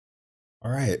All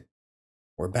right,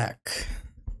 we're back.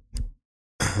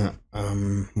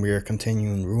 We are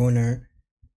continuing Ruiner,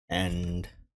 and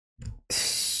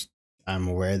I'm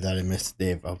aware that I missed the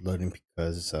day of uploading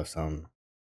because of some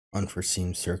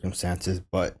unforeseen circumstances,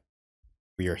 but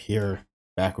we are here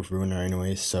back with Ruiner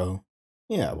anyways, so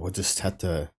yeah, we'll just have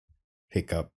to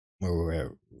pick up where we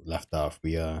were left off.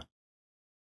 We're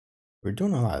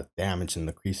doing a lot of damage in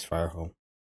the crease fire hole.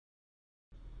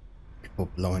 People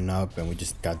blowing up, and we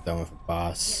just got done with a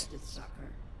boss.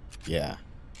 Yeah.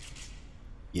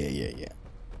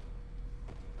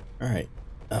 Alright,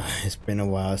 it's been a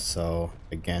while, so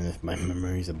again, if my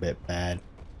memory's a bit bad,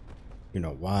 you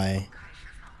know why.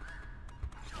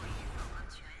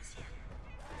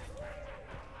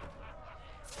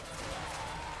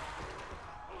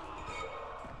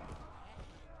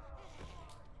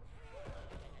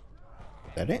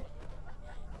 Is that it?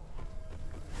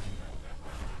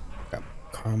 Got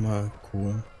karma,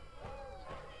 cool.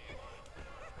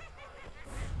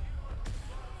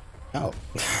 Oh,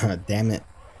 damn it.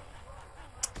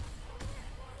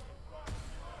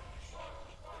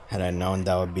 Had I known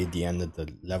that would be the end of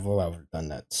the level, I would have done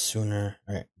that sooner.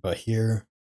 Alright, but here,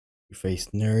 you face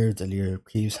Nerve, the leader of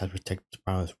Cleaves, has protected the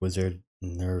promised wizard,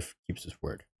 and Nerve keeps his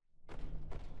word.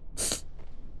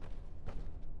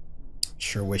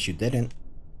 Sure wish you didn't.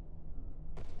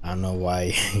 I don't know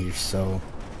why you're so...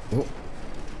 Oh.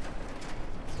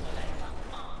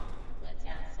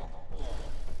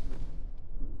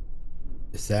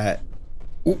 Is that...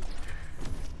 Ooh.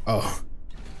 Oh.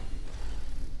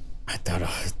 I thought I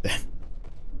was dead.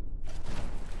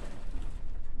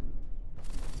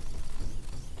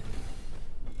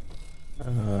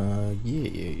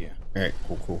 Yeah. Alright,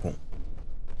 cool.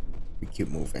 We keep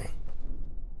moving.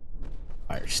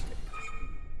 Fire stick.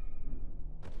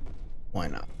 Why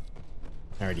not?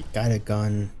 I already got a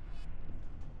gun.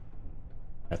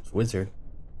 That's wizard.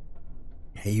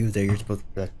 Hey, you there, you're supposed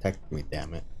to protect me,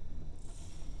 damn it.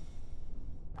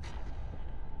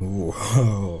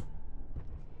 Whoa.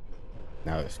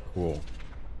 Now it's cool.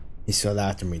 He's still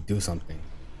after me, do something.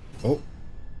 Oh.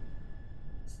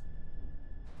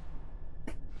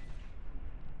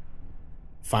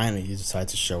 Finally, he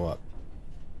decides to show up.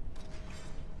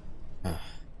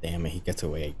 Damn it, he gets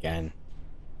away again.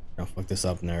 Don't fuck this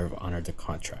up, Nerve. Honor the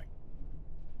contract.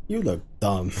 You look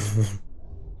dumb.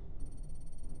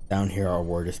 Down here, our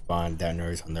ward is bond. That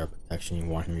Nerve is under protection. You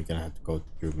want him, you're gonna have to go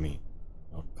through me.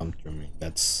 Don't come through me.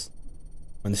 That's...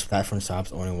 When this platform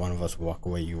stops, only one of us will walk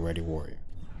away. You ready, warrior?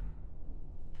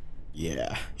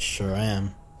 Yeah, sure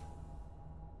am.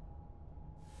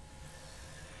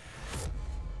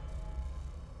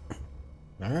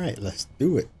 Alright, let's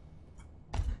do it.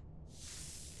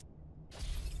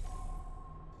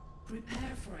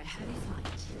 Prepare for a heavy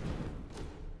fight.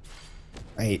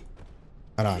 Wait,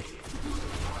 hold on.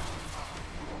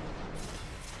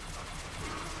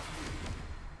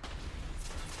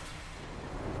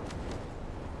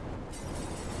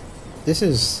 This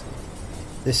is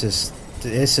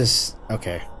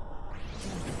okay.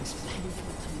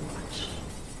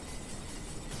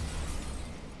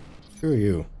 Screw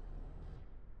you.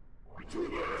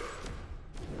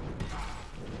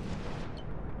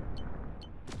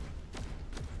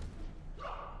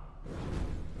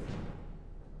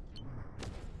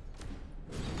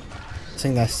 I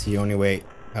think that's the only way.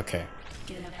 Okay.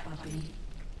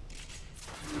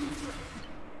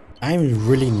 I'm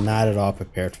really not at all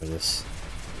prepared for this.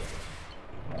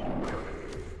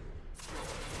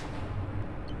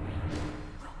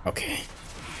 Okay.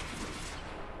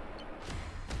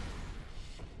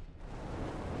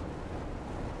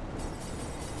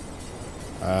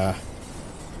 That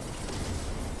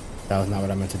was not what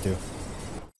I meant to do.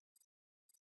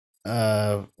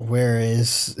 Where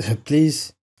is...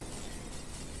 Please?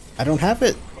 I don't have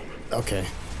it. Okay.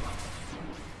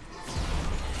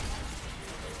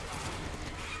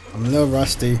 I'm a little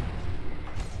rusty.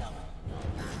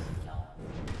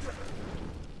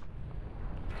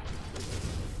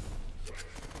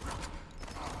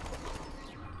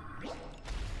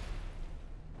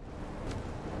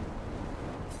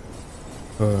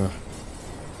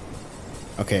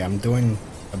 Okay, I'm doing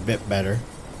a bit better.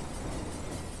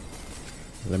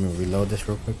 Let me reload this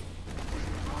real quick.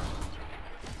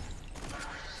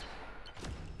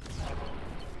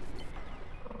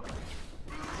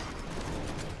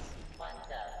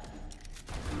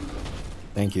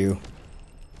 Thank you.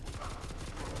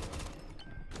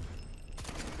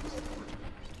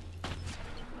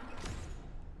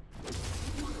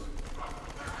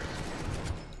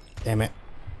 Damn it.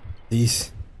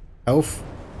 Please. Health.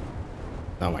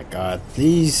 Oh my god.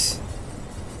 Please.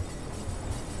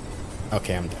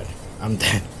 Okay, I'm dead. I'm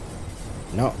dead.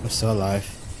 No, I'm still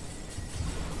alive.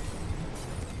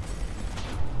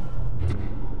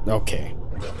 Okay.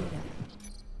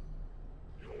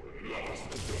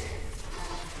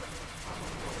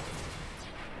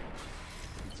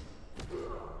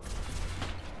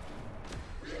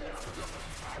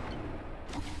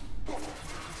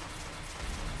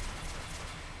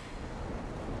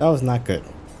 That was not good.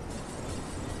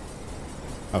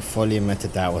 I fully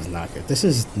admitted that was not good. This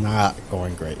is not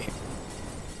going great.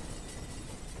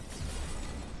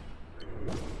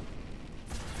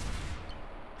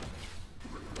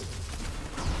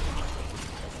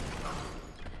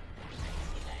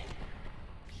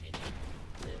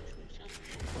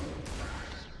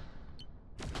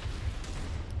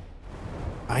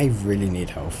 I really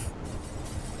need health.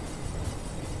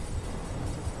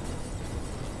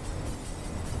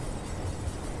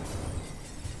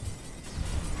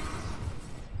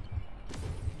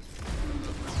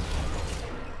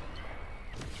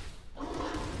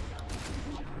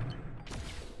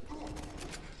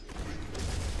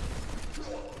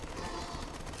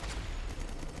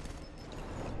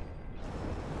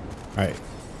 Alright.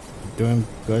 We're doing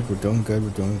good, we're doing good, we're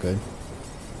doing good.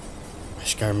 I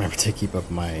just gotta remember to keep up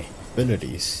my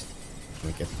abilities.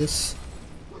 Can we get this?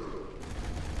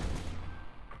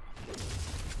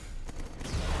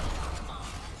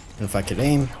 And if I could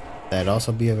aim, that'd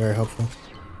also be very helpful.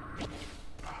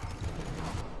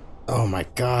 Oh my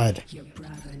god. Your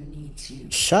brother needs you.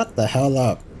 Shut the hell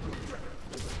up.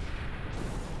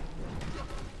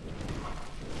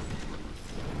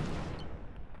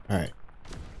 Alright.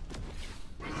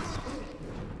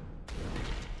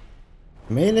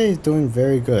 Melee is doing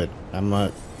very good. I'm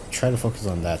gonna try to focus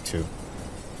on that too.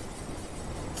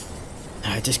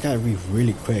 I just gotta be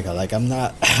really quick. I'm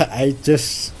not. I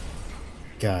just.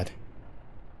 God.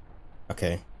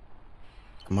 Okay.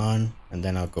 Come on. And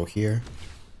then I'll go here.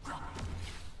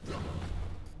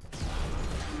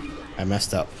 I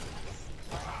messed up.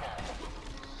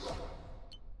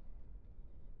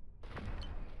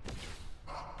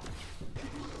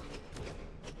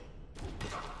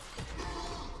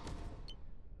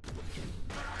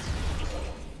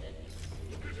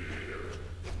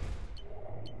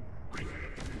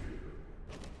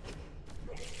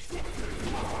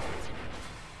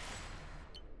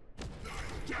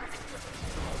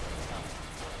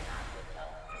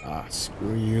 Ah,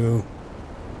 screw you.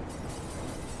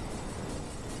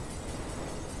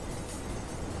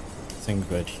 Thing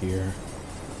good here.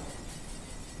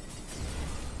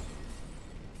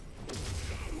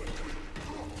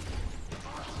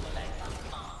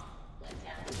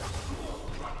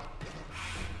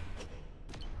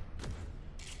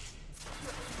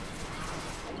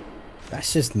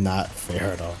 That's just not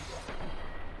fair at all.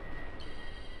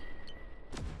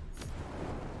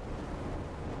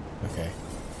 Okay.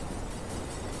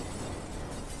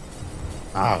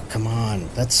 Oh, come on.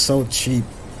 That's so cheap.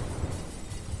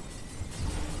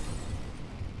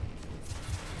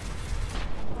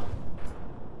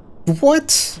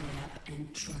 What?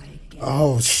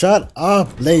 Oh, shut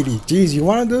up, lady. Jeez, you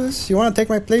want to do this? You want to take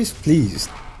my place? Please.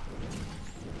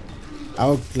 I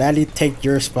will gladly take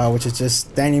your spot, which is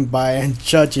just standing by and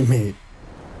judging me.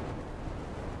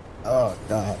 Oh,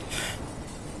 God.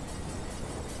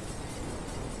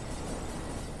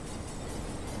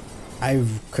 I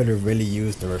could have really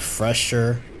used a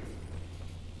refresher.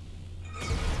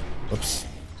 Oops.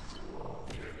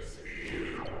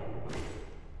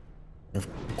 Of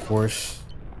course,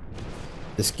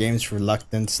 this game's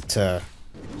reluctance to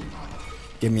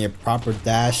give me a proper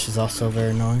dash is also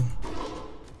very annoying.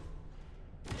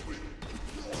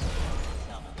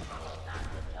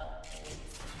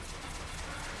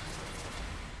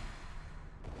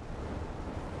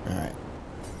 Alright.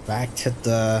 Back to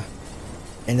the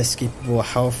inescapable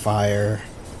hellfire.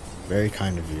 Very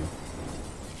kind of you.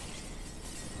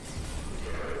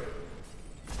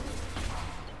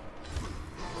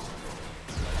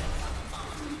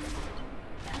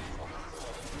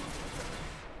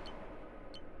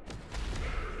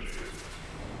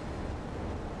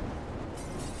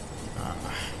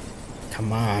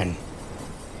 Come on.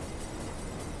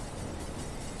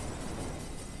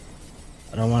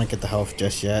 I don't want to get the health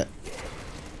just yet.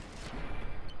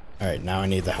 Alright, now I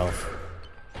need the health.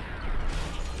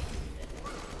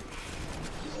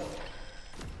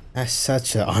 That's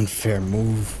such an unfair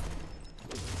move.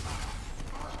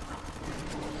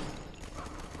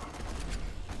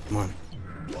 Come on.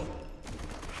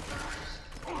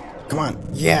 Come on.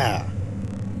 Yeah.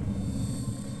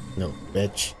 No,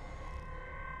 bitch.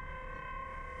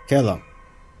 Kill him.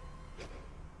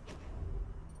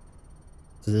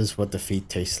 So this is what defeat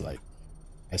tastes like.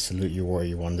 I salute you, warrior.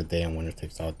 You won the day, and winner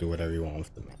takes all. Do whatever you want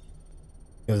with the man.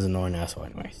 He was an annoying asshole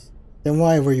anyways. Then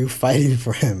why were you fighting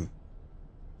for him?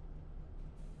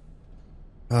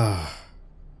 Ah,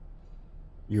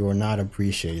 you were not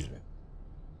appreciated.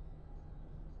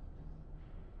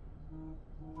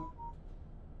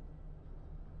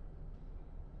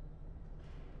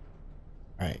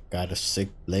 Alright, got a sick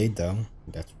blade though.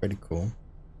 That's pretty cool.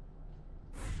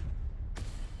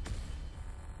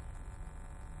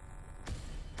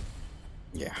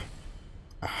 Yeah.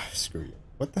 Ah, screw you.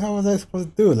 What the hell was I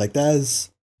supposed to do? Like, that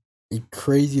is a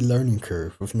crazy learning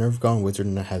curve. With Nerve Gone Wizard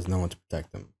and that has no one to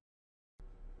protect him.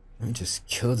 Let me just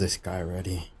kill this guy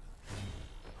already.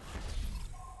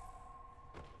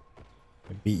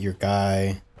 I beat your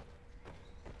guy.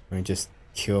 Let me just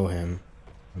kill him.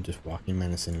 I'm just walking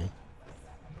menacingly.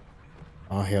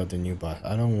 I'll hail the new boss.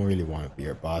 I don't really want to be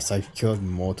your boss. I've killed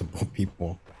multiple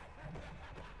people.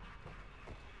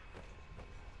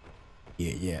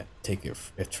 Yeah, take it.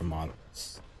 It's from all of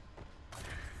us.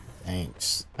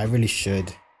 Thanks. I really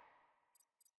should.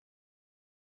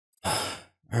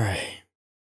 Alright.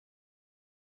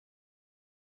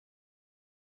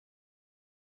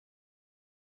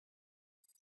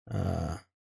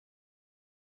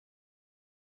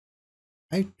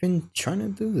 I've been trying to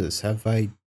do this. Have I?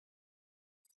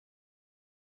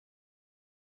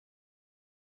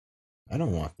 I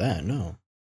don't want that, no.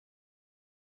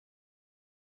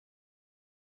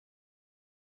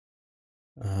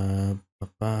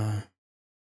 Papa.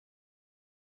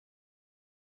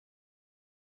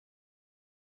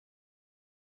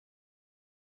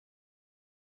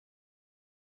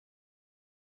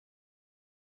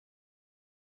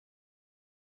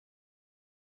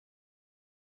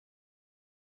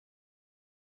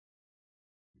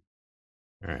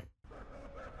 Alright.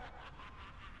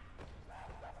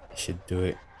 I should do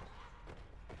it.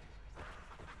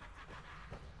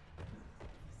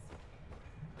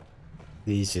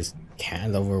 Please just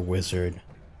hand over wizard.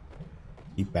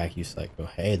 Keep back, you psycho.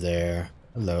 Hey there.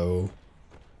 Hello.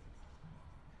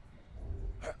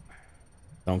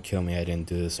 Don't kill me, I didn't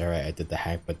do this. Alright, I did the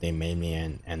hack, but they made me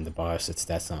and the boss.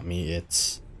 That's not me,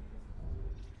 it's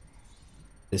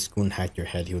this goon hacked your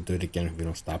head. He'll do it again if you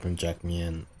don't stop him. Jack me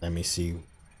in. Let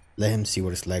him see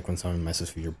what it's like when someone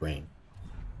messes with your brain.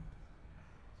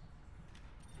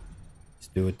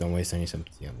 Just do it, don't waste any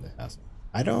sympathy on the hassle.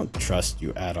 I don't trust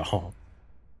you at all.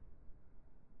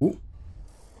 Ooh.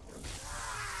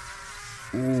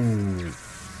 Ooh.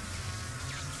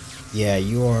 Yeah,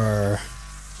 you're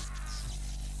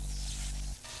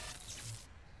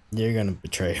gonna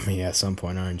betray me at some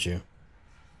point, aren't you?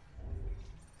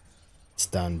 It's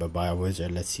done, but by a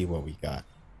wizard, let's see what we got.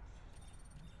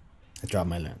 I dropped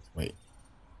my lens. Wait.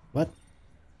 What?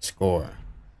 Score.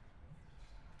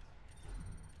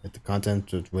 If the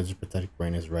content of Wizard's pathetic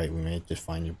brain is right, we may just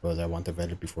find your brother. I want the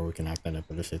verdict before we can act on it,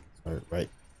 but if it's right.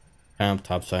 Come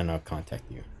topside and I'll contact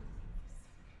you.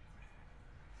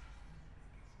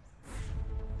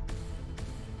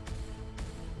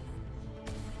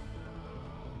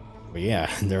 But yeah,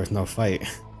 there was no fight.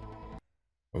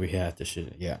 But we had to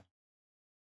shit. Yeah.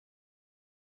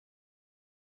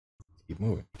 Let's keep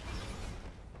moving.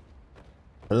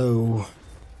 Hello.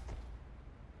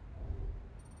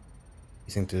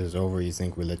 You think this is over? You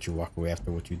think we let you walk away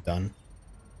after what you've done?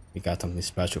 We got something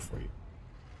special for you.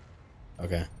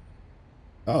 Okay.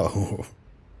 Oh,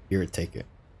 here, take it.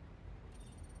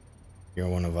 You're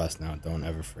one of us now. Don't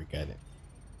ever forget it.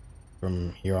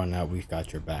 From here on out, we've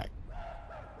got your back.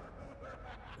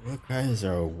 You guys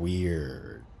are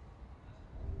weird.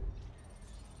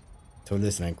 So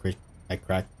listen, I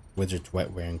cracked Wizard's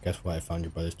wetware, and guess what? I found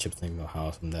your brother's chip signal. How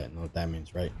awesome that? Know what that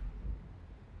means, right?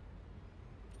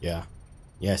 Yeah.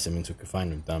 Yes, it means we can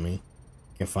find him, dummy.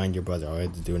 You can find your brother. All you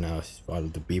have to do now is follow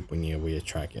the beep when we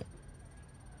track it.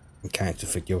 We can't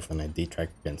just forgive if an ID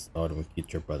tracker gets installed and we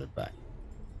get your brother back.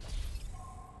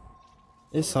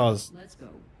 This all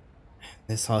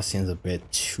seems a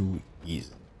bit too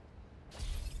easy.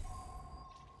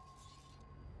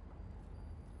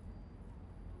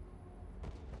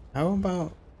 How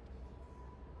about?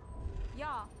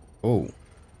 Yeah. Oh.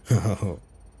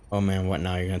 Oh man, what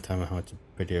now? You're gonna tell me how to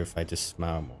prettier if I just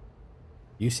smile more.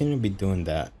 You seem to be doing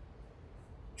that.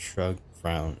 Shrug,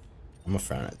 frown. I'm a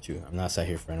frown at you. I'm not sat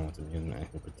here for anyone's amusement. I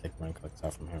can protect my collects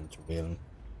out from him surveilling.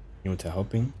 You to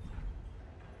helping?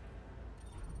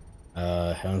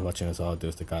 Heaven's watching us all do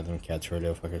is the goddamn cats for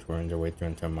little fuckers were on their way through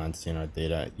into our minds seeing our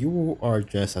data. You are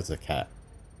dressed as a cat.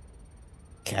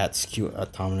 Cats, cute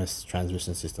autonomous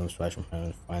transmission systems flash from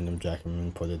heaven. Find them, jack them,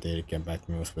 and pull the data. Get back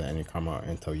to me with any karma or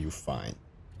intel you find.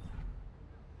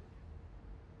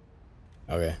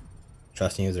 Okay.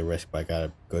 Trusting you is a risk, but I got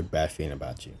a good bad feeling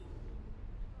about you.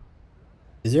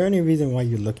 Is there any reason why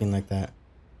you're looking like that?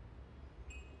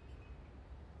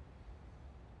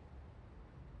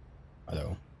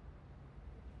 Hello.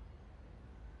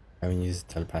 I haven't used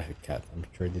telepathic cat. I'm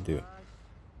sure they do.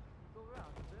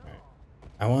 Alright.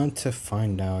 I want to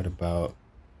find out about.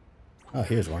 Oh,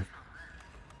 here's one.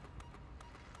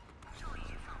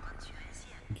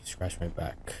 You can scratch my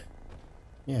back.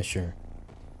 Yeah, sure.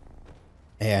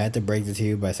 Hey, I had to break it to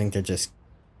you, but I think they're just.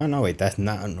 Oh no, wait, that's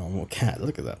not a normal cat.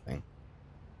 Look at that thing.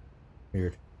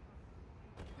 Weird.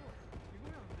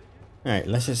 Alright,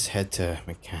 let's just head to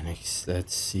mechanics.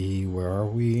 Let's see, where are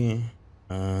we?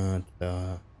 Right,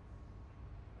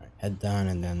 head down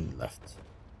and then left.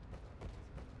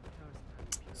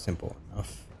 Simple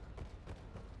enough.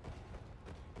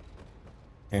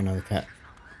 Hey, another cat.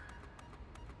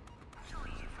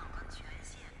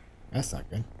 That's not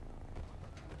good.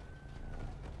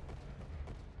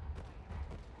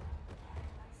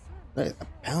 A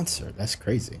bouncer, that's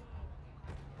crazy.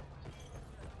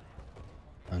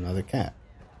 Another cat.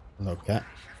 Hello, cat.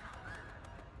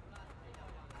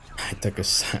 I took a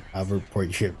side. I'll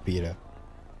report you at PETA.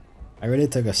 I really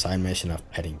took a side mission of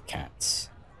petting cats.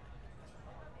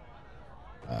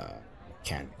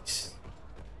 Mechanics.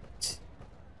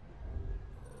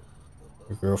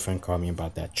 Your girlfriend called me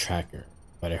about that tracker,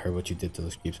 but I heard what you did to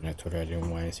those creeps and I told her I didn't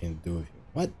want anything to do with you.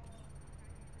 What?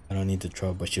 I don't need the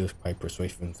trouble, but she was quite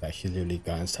persuasive. In fact, she literally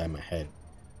got inside my head.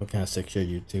 What kind of sex are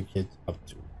you two kids up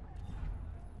to?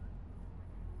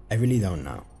 I really don't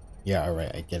know. Yeah,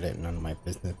 alright, I get it, none of my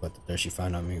business, but the dirt she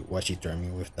found on me, what she threatened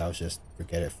me with, that was just,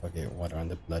 forget it, fuck it, water on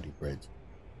the bloody bridge.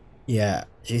 Yeah,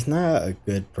 she's not a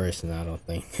good person, I don't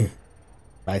think.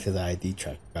 Back to the ID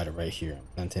track, got it right here. I'm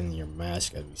planting in your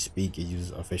mask as we speak. It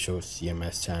uses official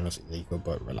CMS channels, illegal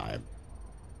but reliable.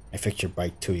 I fixed your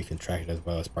bike too, you can track it as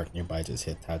well as park nearby, just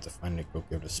hit tab to find it, go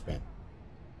give it a spin.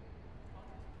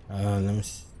 Let me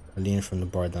see. Alina from the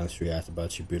bar down the street asked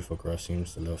about you, beautiful girl,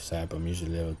 seems a little sad, but I'm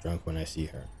usually a little drunk when I see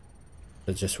her.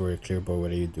 But just so we're clear about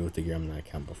what you do with the gear, I'm not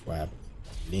account before what happens.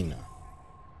 Alina.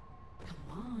 Come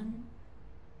on.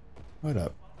 What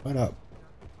up? What up?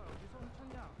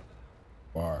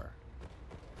 Bar.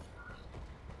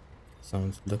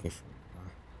 Someone's looking for me, huh?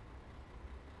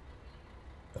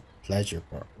 The pleasure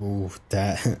bar. Ooh,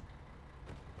 that.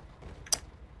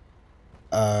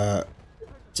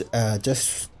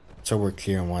 Just so we're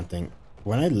clear on one thing.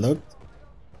 When I looked,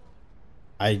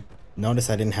 I noticed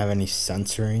I didn't have any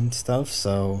censoring stuff,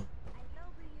 so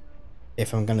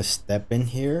if I'm gonna step in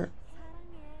here,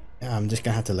 I'm just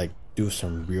gonna have to like do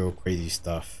some real crazy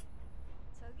stuff.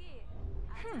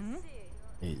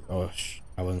 Hey, oh,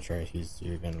 I wasn't sure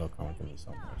you're gonna look on to me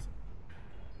somewhere.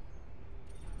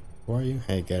 Who are you?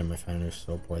 Hey, get it, my family was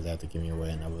so poor they had to give me away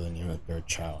and I wasn't even a third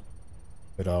child.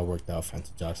 It all worked out,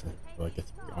 fancy jobs, and so I get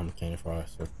to be on mechanic for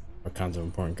us. So all kinds of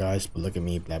important guys, but look at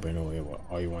me blabbering away. What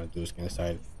all you want to do is get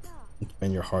inside and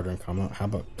spend your hard-earned come on. How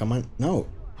about come on? No.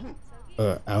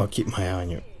 I'll keep my eye on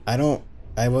you. I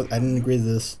didn't agree to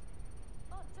this.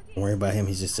 Don't worry about him.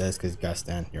 He just says because he got to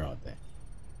stand here all day.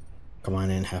 Come on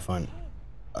in, have fun.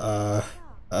 I'm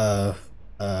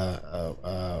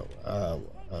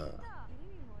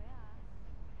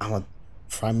gonna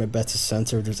try my best to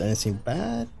censor if there's anything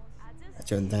bad.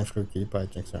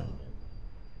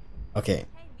 Okay.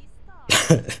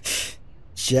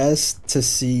 Just to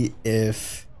see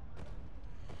if.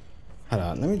 Hold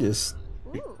on, let me just.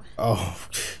 Oh,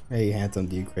 hey, handsome,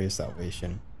 do you crave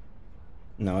salvation?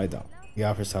 No, I don't. You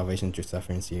offer salvation through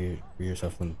suffering, so you free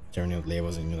yourself from the journey of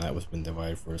labels and your life was been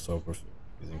divided for a soul purpose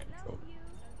in control.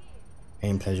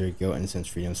 Pain, pleasure, guilt, innocence,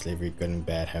 freedom, slavery, good and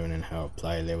bad, heaven and hell.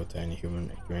 Apply a label to any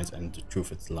human experience, and the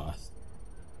truth is lost.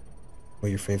 Put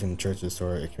your faith in the church,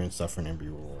 restore, experience suffering, and be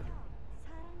rewarded.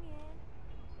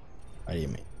 What do you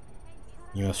mean?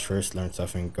 You must first learn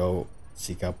suffering, go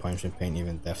seek out punishment, pain,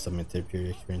 even death, submit to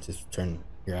your experiences, return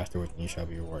here afterwards, and you shall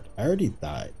be rewarded. I already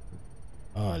died.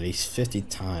 Oh, at least 50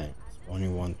 times. Only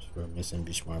once for missing,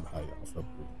 be smart about how you offer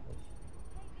proof.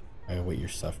 I await your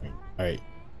suffering. Alright.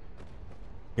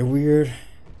 You're weird.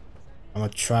 I'm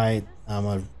gonna try. I'm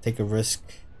gonna take a risk.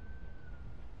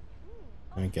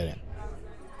 Let me get in.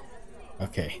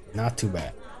 Okay, not too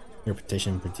bad. Your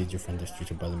petition precedes your friend the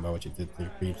street buzzing about what you did to the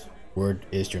creeps. Word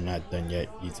is you're not done yet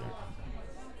either.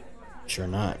 Sure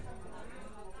not.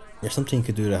 There's something you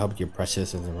could do to help your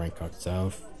precious and the rank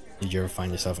self. Did you ever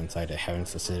find yourself inside a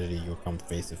heaven's facility? You'll come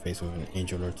face to face with an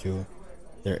angel or two.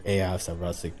 There are AIs that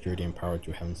route security and power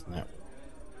through heaven's network.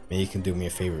 Maybe you can do me a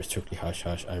favor. Strictly hush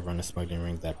hush. I run a smuggling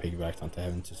ring that piggybacks onto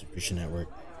heaven's distribution network.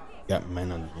 Got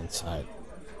men on the inside.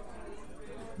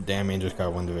 Damn, Angels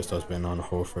got one of the stores been on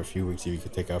hold for a few weeks. If you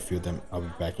could take out a few of them, I'll be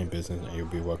back in business and you'll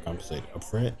be well compensated. Up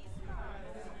for it?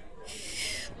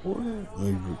 Sure.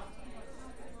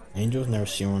 Angels never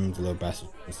see one of the little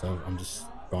bastards myself. I'm just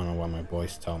going on what my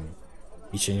boys tell me.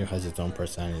 Each angel has its own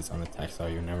personality, its own attack style.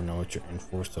 You never know what you're in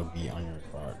for, so be on your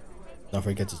guard. Don't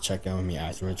forget to check in with me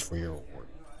afterwards for your reward.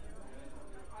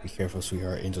 Be careful,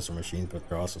 sweetheart. Angels are machines, but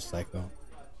they're also psycho.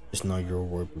 Just know your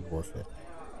reward will be worth it.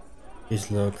 Here's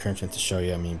a little crimson to show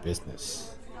you I mean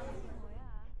business.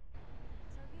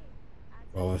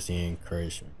 What was the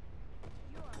encouragement?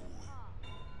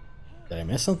 Did I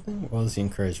miss something? What was the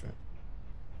encouragement?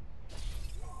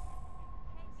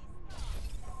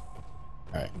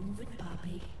 Alright.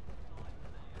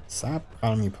 Stop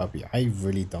calling me puppy. I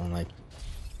really don't like you.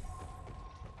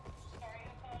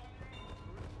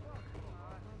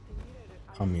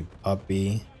 Call me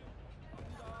puppy.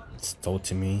 It's told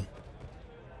to me.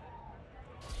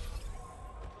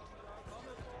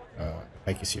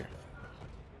 Bike is here.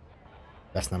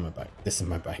 That's not my bike. This is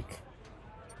my bike.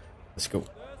 Let's go.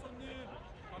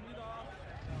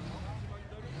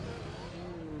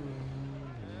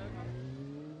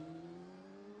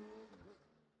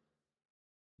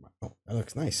 Oh, that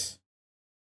looks nice.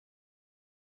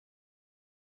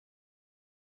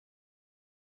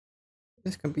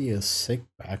 This could be a sick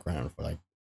background for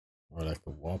or like the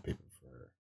wallpaper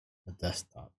for a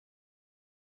desktop.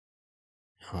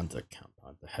 Honda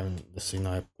compound. The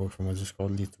signal I pulled from Wizard's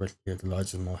Code leads directly to the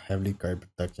largest, more heavily guarded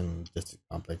production and logistics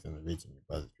complex in the region. Your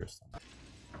brother's your son.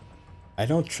 I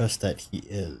don't trust that he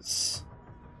is.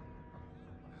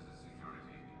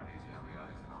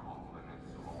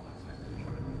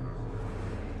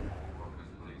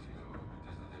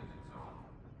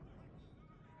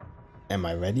 Am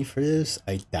I ready for this?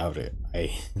 I doubt it.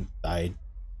 I died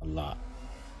a lot.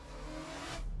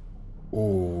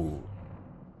 Oh,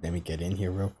 let me get in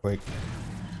here real quick.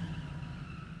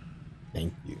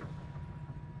 Thank you.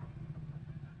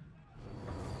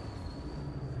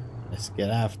 Let's get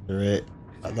after it.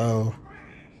 Hello.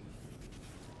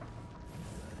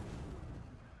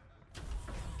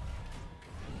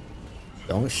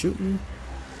 Don't shoot me.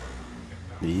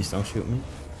 Please don't shoot me.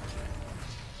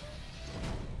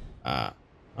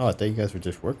 Oh, I thought you guys were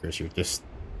just workers. You were just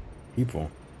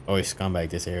people. Always scumbag.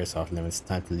 This area is off limits.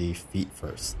 Time to leave feet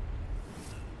first.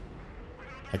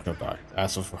 Technodoc.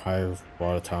 Asshole for hire,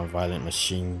 volatile, violent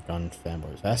machine gun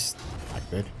fanboys. That's not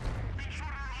good.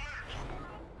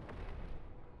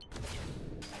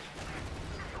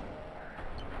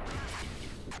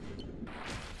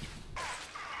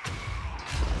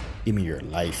 Give me your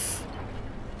life.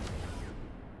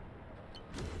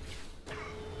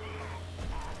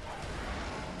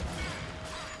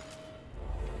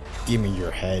 Give me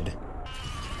your head.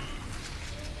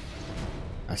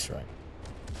 That's right.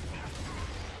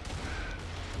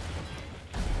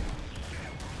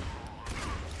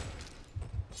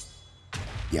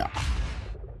 Yeah.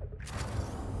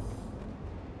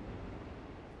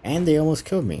 And they almost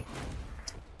killed me.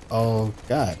 Oh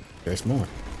god, there's more.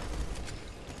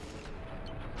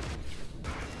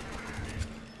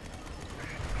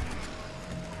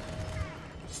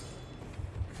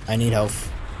 I need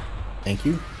health. Thank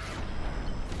you.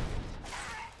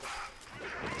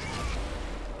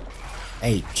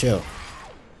 Hey, chill.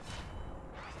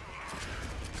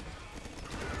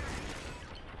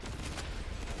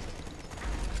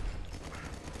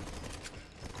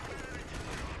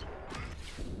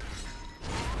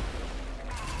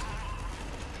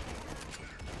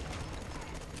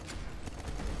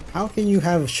 How can you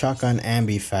have a shotgun and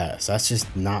be fast? That's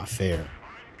just not fair.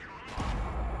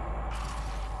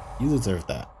 You deserve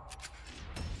that.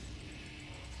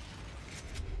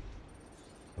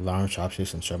 Alarm,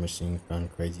 sharpshooters, and submachine gun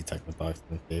crazy technobots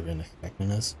in favor and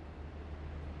effectiveness.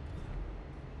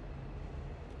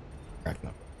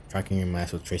 Tracking your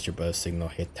mask will trace your brother's signal,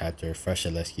 hit tap to refresh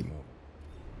it, let's keep moving.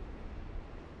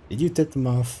 Did you tip them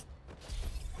off?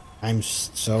 I'm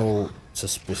so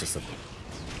suspicious of them.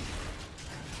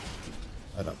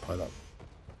 Hold up.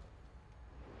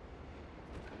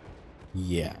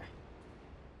 Yeah.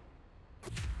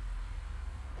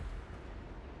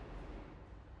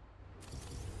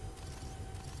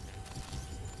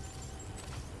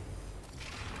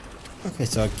 Okay,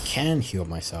 so I can heal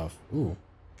myself. Ooh.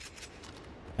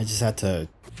 I just had to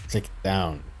click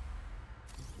down.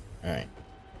 Alright.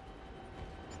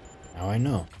 Now I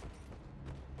know.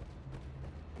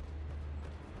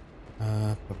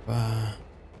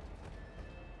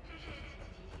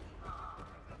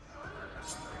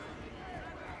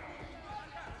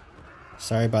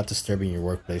 Sorry about disturbing your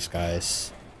workplace,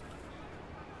 guys.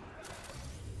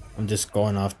 I'm just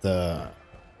going off the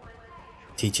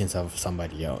teachings of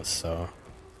somebody else, so.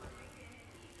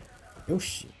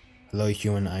 Yoshi. Hello,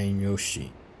 human. I am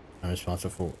Yoshi. I'm responsible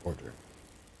for order.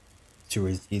 To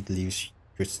receive leaves,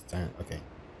 stand. Okay.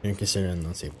 You're considered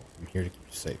unstable. I'm here to keep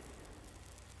you safe.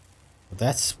 Well,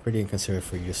 that's pretty inconsiderate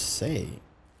for you to say.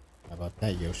 How about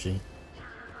that, Yoshi?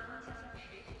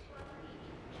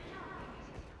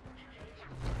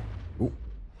 Ooh.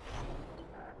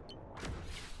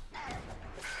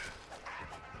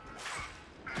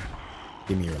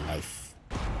 Give me your life.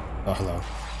 Oh, hello.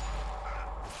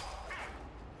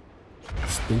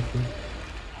 Stupid.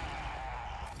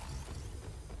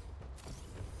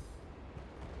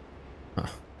 Huh.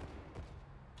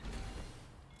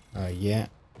 Yeah.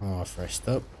 Oh, first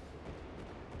up.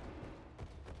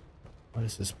 What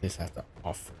does this place have to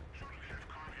offer?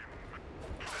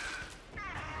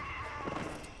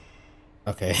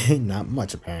 Okay, not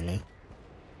much apparently.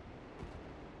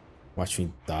 Watch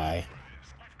me die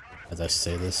as I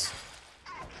say this.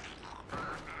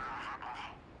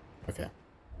 Okay.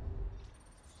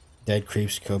 Dead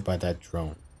creeps killed by that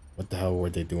drone. What the hell were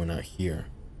they doing out here?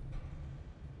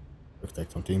 Looks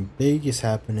like something big is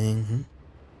happening. Hmm?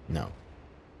 No.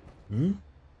 Hmm?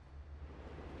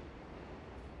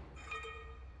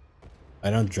 I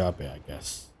don't drop it, I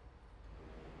guess.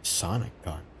 Sonic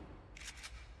gun.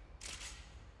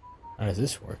 How does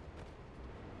this work?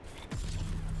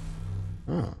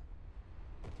 Oh.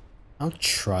 I'll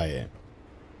try it.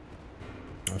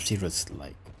 I'll see what it's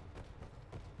like.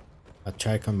 I'll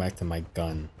try to come back to my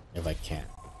gun if I can.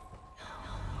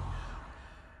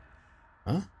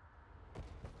 Huh?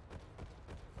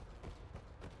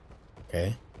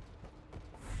 Okay.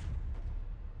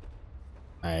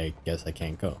 I guess I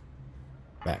can't go.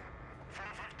 Back.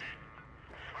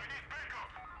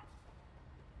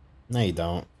 No, you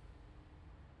don't.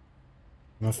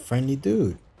 I'm a friendly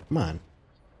dude. Come on.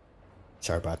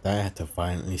 Sorry about that. I had to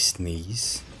violently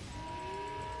sneeze.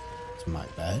 It's my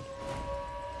bad.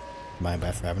 My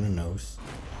bad for having a nose.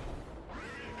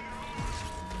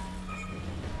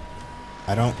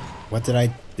 I don't... What did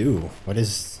I do? What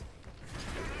is...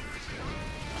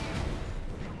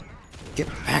 Get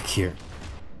back here.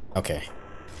 Okay.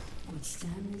 What's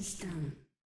done is done.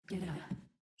 Get up.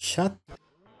 Shut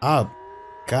up.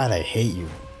 God, I hate you.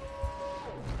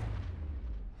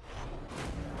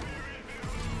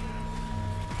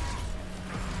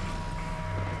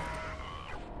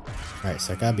 Alright,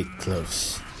 so I gotta be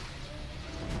close.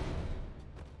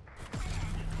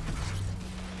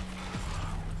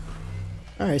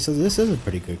 Alright, so this is a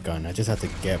pretty good gun. I just have to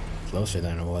get closer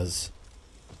than it was.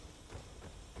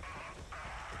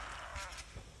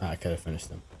 Ah, I could have finished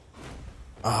them.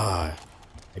 Ah,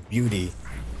 a beauty.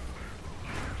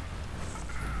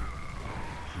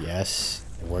 Yes,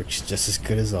 it works just as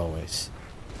good as always.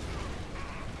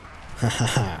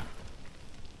 Hahaha.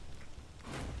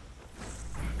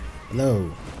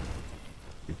 Hello.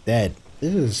 You're dead.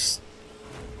 This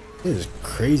is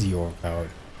crazy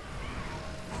overpowered.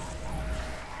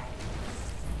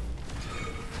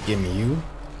 Give me you.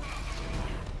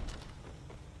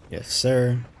 Yes,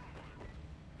 sir.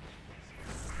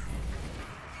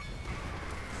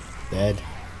 Dead.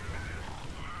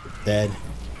 You're dead.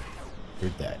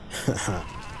 You're dead.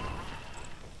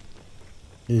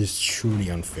 This is truly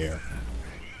unfair.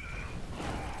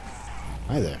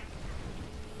 Hi there.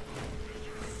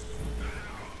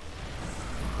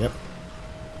 Yep.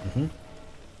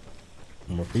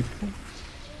 More people.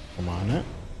 Come on up.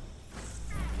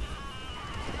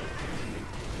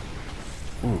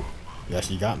 Ooh. Yes,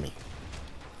 you got me.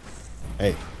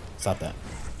 Hey, stop that.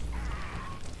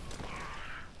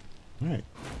 Alright.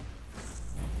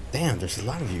 Damn, there's a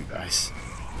lot of you guys.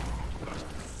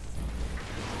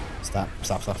 Stop,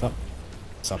 stop, stop, stop.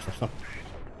 Stop, stop, stop.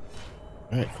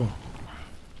 Alright, cool.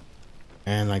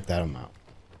 And like that, I'm out.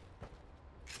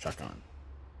 Shotgun.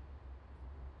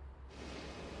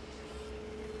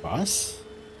 Boss?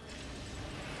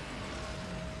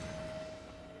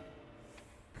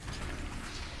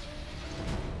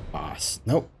 Boss.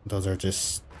 Nope. Those are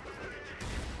just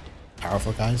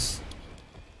powerful guys.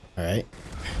 Alright.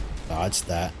 Dodge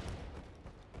that.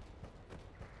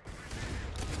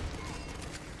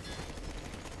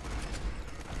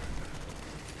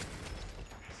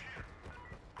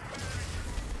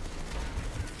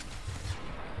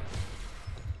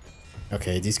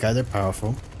 Okay, these guys are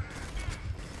powerful.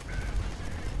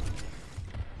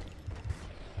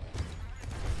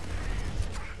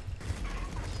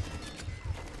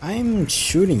 I'm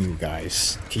shooting you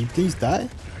guys. Can you please die?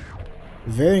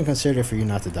 Very inconsiderate for you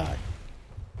not to die.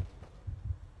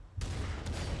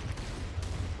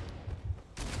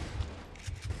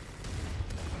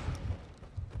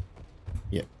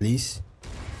 Yeah, please.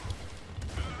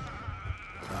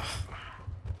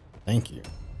 Thank you.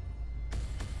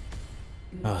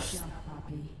 Good Oh, job,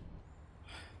 Poppy.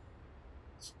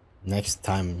 next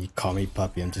time you call me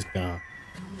puppy, I'm just gonna...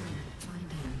 Come on,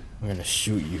 find him. I'm gonna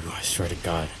shoot you, I swear to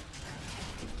God.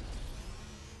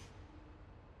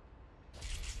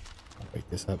 I'll pick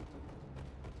this up.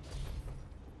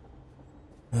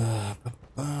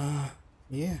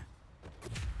 Yeah.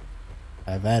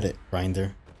 Have at it,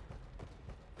 grinder.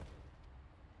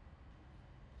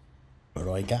 What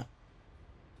do I got?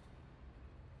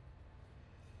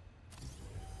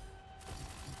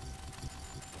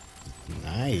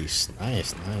 Nice,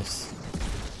 nice, nice.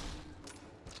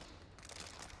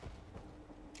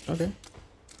 Okay.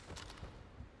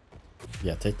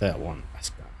 Yeah, take that one.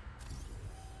 Let's go.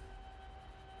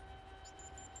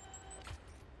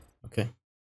 Okay.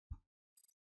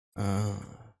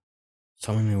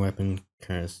 Summoning weapon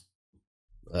carrying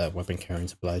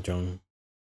supply drone.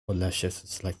 Or left shift to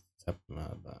select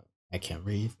I can't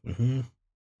read.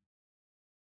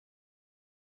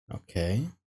 Okay.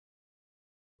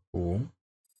 Cool.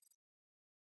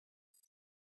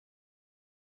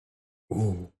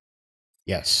 Ooh.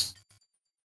 Yes.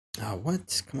 Ah,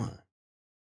 what? Come on.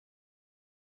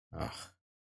 Ugh.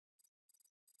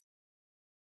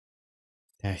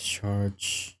 Dash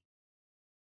charge.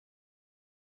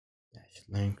 Dash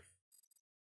length.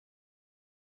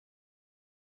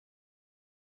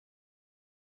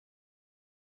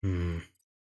 Hmm.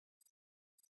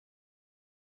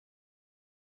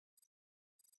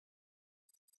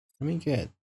 Let me get.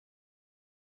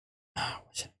 What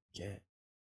should I get?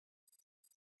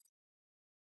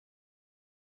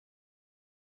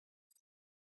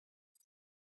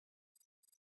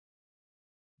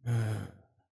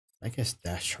 I guess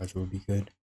dash charge would be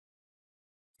good.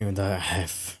 Even though I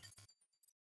have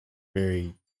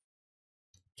very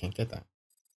can't get that.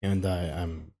 Even though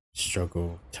I'm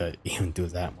struggle to even do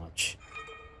that much.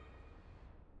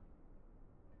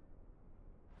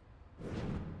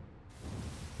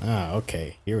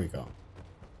 Okay, here we go.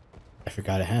 I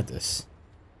forgot I had this.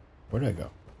 Where did I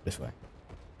go? This way.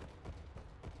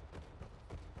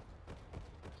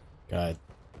 God.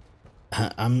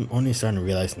 I'm only starting to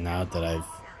realize now that I've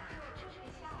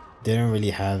didn't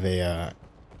really have a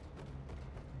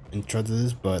intro to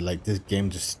this, but like this game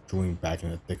just threw me back in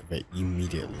the thick of it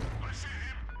immediately.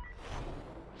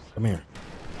 Come here.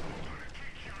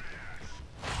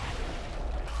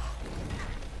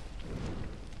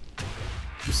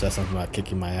 You said something about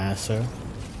kicking my ass, sir?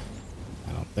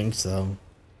 I don't think so.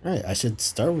 Alright, I should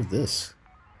start with this.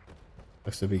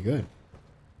 Looks to be good.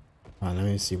 Let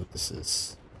me see what this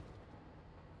is.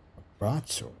 A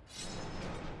broadsword.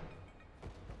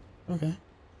 Okay.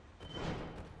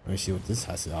 Let me see what this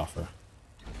has to offer.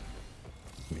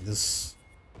 Give me this.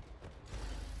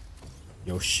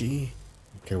 Yoshi.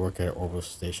 Okay, work at an orbital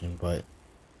station, but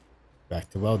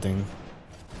back to welding.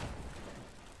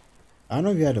 I don't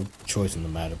know if you had a choice in the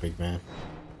matter, big man.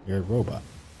 You're a robot.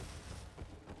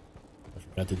 I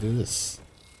forgot to do this.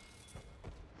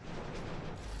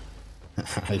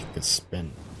 I could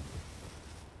spin.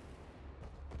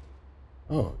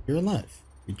 Oh, you're alive.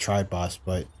 We tried, boss,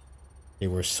 but there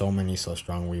were so many so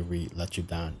strong we let you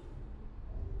down.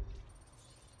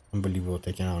 Unbelievable,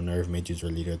 taking out nerve mages or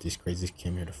leader. These crazies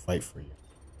came here to fight for you.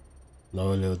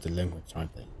 Low little delinquents,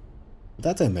 aren't they? But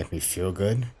that doesn't make me feel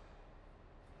good.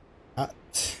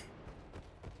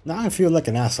 Now I feel like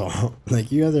an asshole.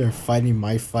 Like you guys are fighting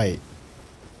my fight.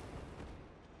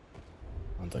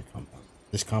 On the compound.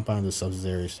 This compound is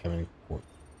subsidiaries having court.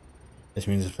 This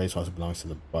means this place also belongs to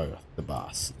the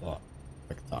boss. Oh,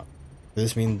 like top. Does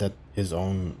this mean that his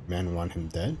own men want him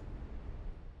dead?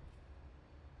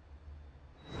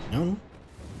 No.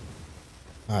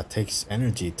 It takes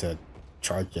energy to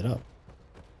charge it up.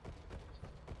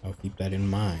 I'll keep that in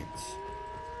mind.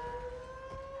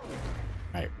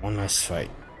 Alright, one last fight.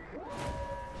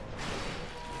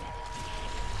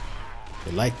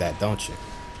 You like that, don't you?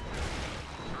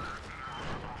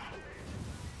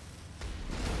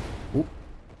 Oop.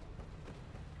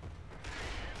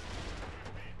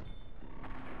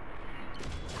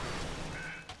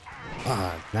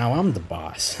 Now I'm the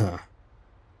boss, huh?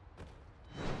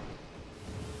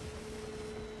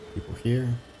 People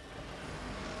here.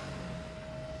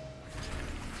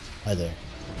 Hi there.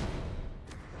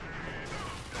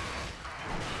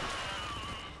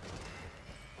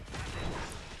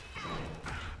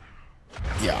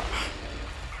 Yeah.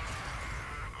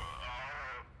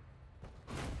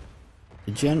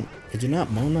 Could you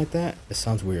not moan like that? It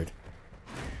sounds weird.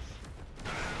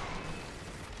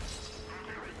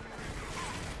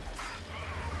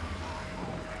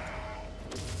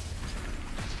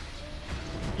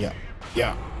 Yeah.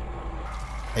 Yeah.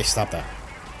 Hey, stop that.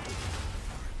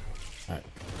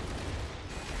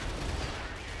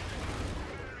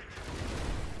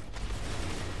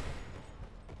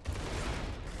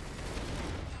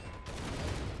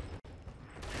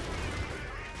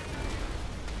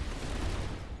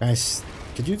 Guys,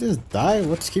 could you just die?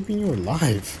 What's keeping you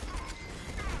alive?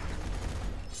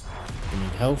 You need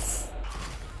health.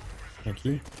 Thank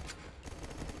you.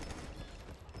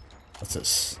 What's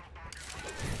this?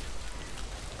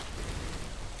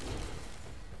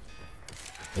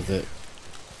 Is it?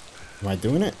 Am I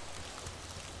doing it?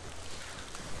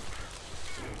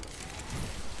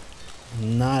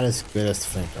 Not as good as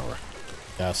the flamethrower.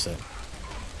 Gotta say.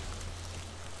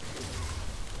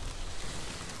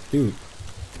 Dude,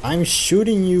 I'm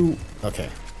shooting you. Okay.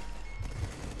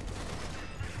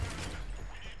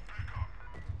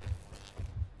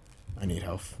 I need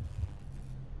health.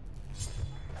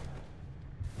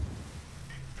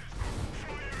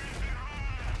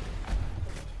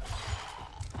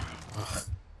 Ugh,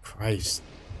 Christ.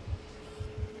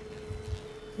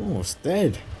 Almost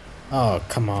dead. Oh,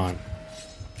 come on.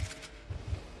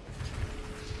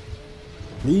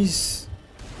 Please.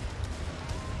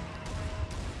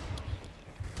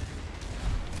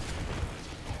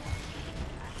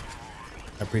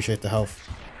 I appreciate the health.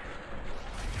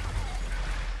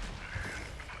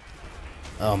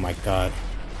 Oh my god.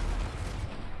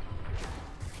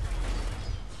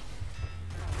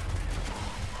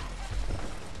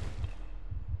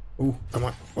 Ooh, come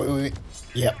on. Wait.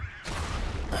 Yep.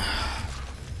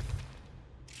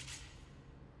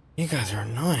 You guys are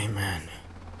annoying, man.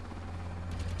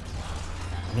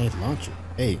 Grenade launcher.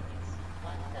 Hey.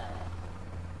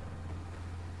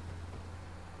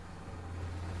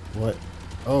 What?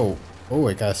 Oh,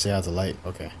 I gotta stay out of the light.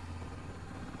 Okay.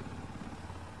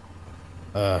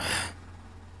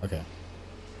 Okay.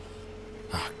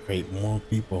 Ah, great, more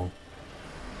people.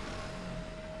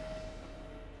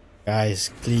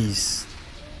 Guys, please.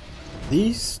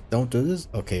 Please don't do this.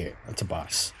 Okay, it's a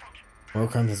boss.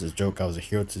 Welcome as a joke. I was a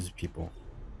hero to these people.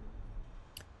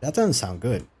 That doesn't sound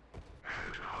good.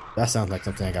 That sounds like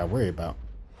something I gotta worry about.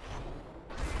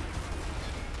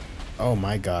 Oh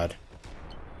my god.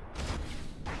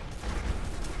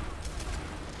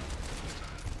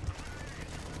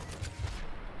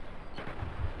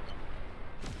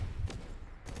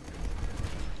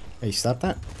 Hey, stop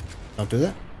that. Don't do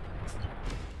that.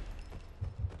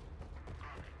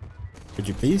 Could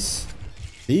you please?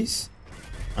 Please?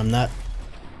 I'm not...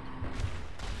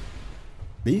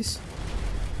 Please?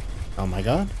 Oh my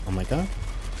god. Oh my god.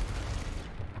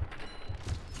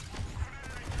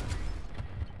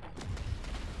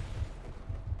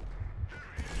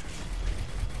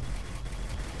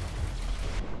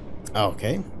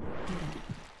 Okay.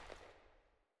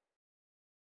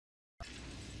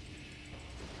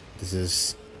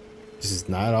 This is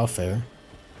not at all fair.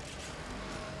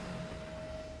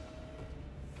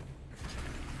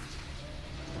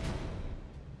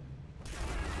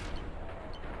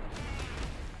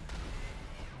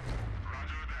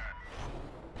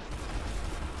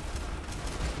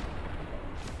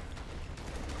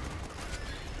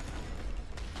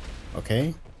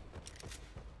 Okay.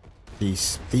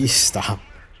 Please stop.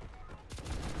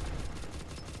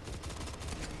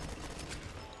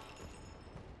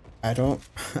 I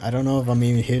don't know if I'm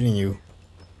even hitting you.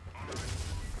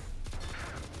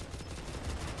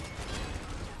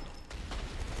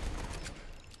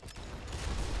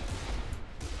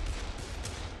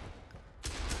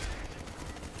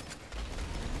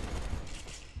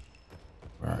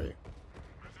 Where are you?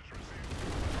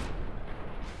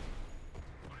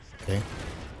 Okay.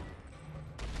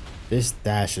 This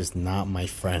dash is not my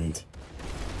friend.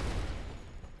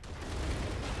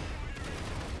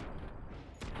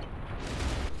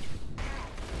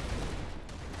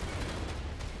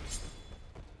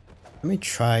 Let me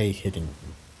try hitting him.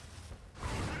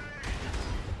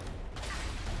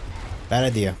 Bad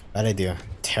idea. Bad idea.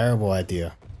 Terrible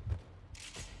idea.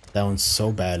 That one's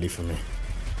so badly for me.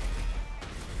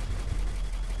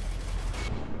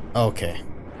 Okay.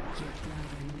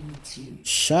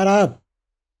 Shut up!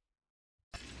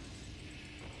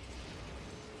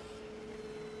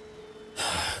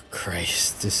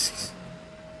 Christ, this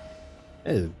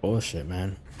is bullshit,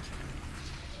 man.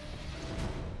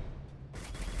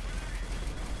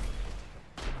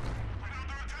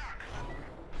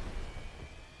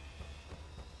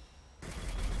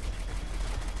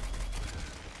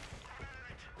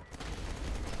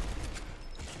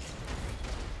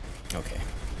 Okay.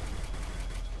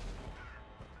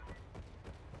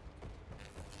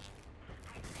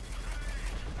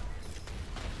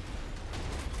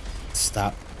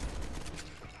 Stop.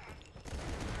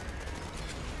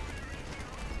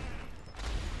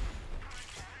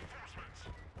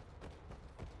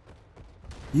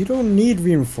 You don't need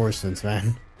reinforcements,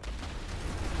 man.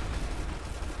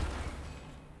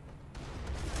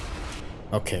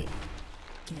 Okay.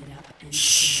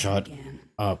 Shut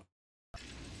up.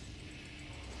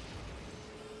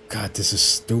 God, this is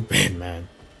stupid, man.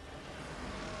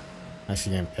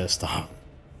 Actually getting pissed off.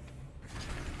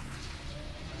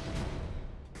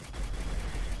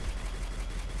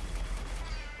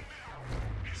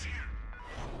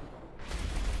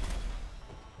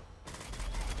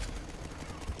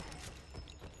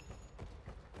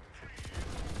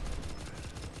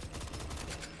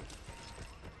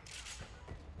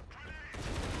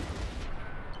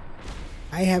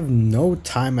 I have no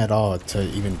time at all to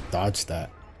even dodge that.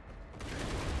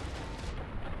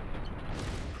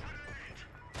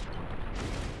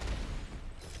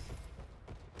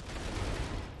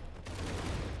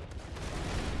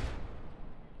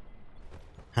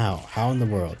 How? How in the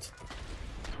world?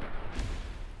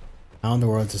 How in the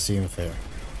world is this even fair?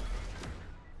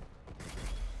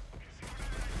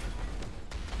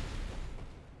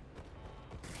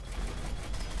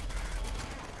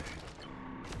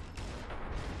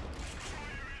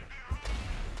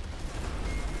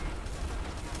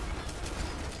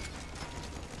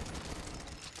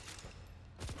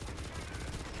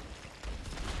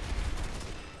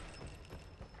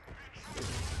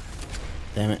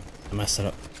 Damn it, I messed it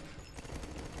up.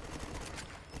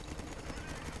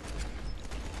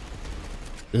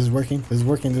 This is working, this is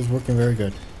working, this is working very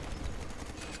good.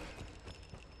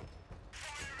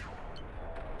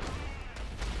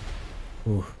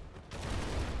 Ooh.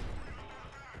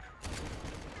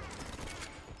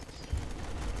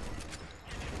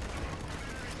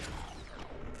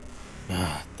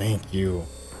 Ah, thank you.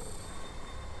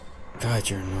 God,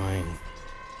 you're annoying.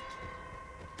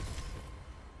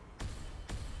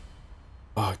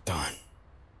 Oh, darn.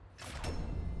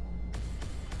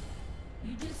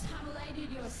 You just humiliated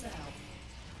yourself.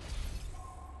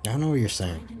 I don't know what you're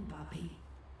saying. Puppy.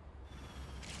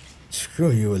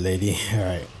 Screw you, lady.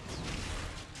 Alright.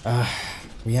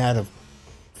 We had a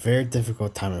very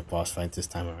difficult time at boss fight this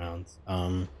time around.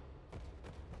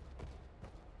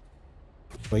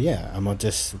 But yeah, I'm gonna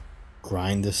just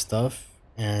grind this stuff,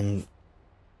 and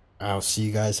I'll see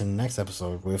you guys in the next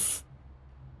episode with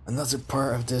another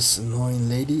part of this annoying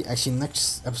lady. Actually,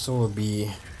 next episode will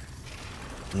be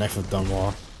Knife of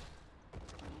Dunwall.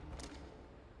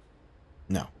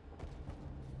 No.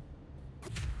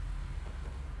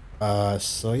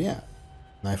 So yeah,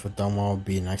 Knife of Dunwall will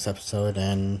be next episode,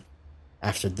 and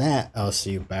after that, I'll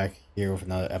see you back here with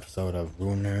another episode of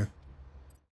RUINER,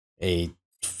 a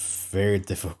very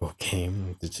difficult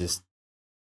game. It's just,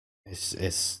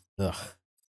 it's ugh.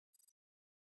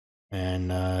 And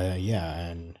yeah,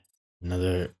 and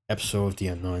another episode of the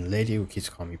annoying lady who keeps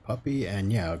calling me puppy.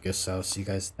 And yeah, I guess I'll see you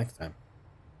guys next time.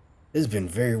 This has been a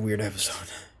very weird episode,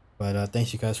 but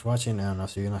thanks you guys for watching, and I'll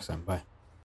see you next time. Bye.